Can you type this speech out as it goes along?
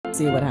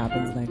see what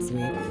happens next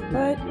week.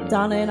 But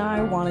Donna and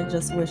I want to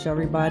just wish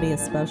everybody a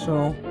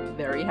special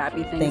very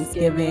happy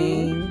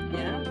Thanksgiving.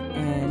 Yeah.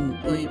 And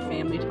great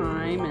family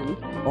time and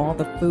all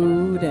the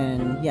food,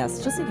 and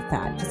yes, just get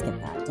fat. Just get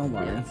fat. Don't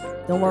worry.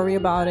 Yes. Don't worry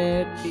about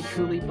it. Be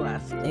truly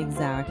blessed.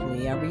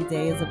 Exactly. Every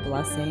day is a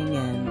blessing.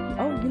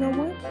 And you know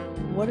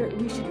what?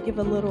 We should give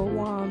a little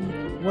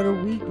what are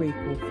we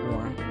grateful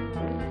for?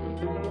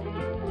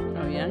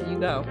 Oh yeah, you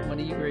go. What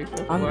are you grateful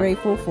for? I'm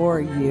grateful for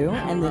you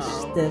and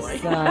this. boy.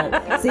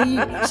 See,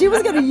 she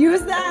was gonna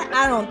use that.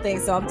 I don't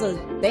think so.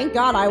 Thank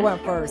God I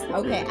went first.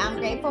 Okay, I'm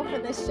grateful for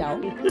this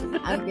show.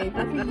 I'm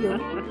grateful for you.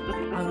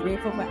 I'm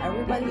grateful for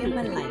everybody in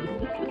my life.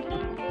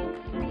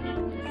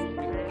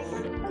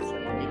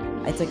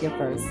 I took it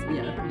first.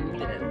 Yeah,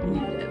 you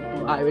did.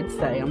 Well, I would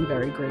say I'm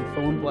very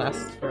grateful and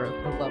blessed for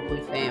the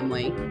lovely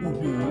family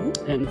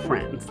and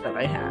friends that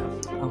I have.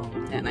 Oh.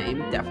 And I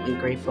am definitely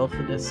grateful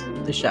for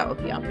the show,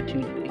 the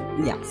opportunity.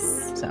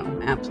 Yes. So,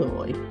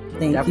 absolutely.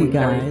 Thank Definitely you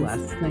guys. very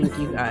blessed. Thank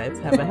you guys.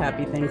 Have a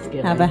happy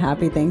Thanksgiving. Have a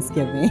happy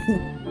Thanksgiving.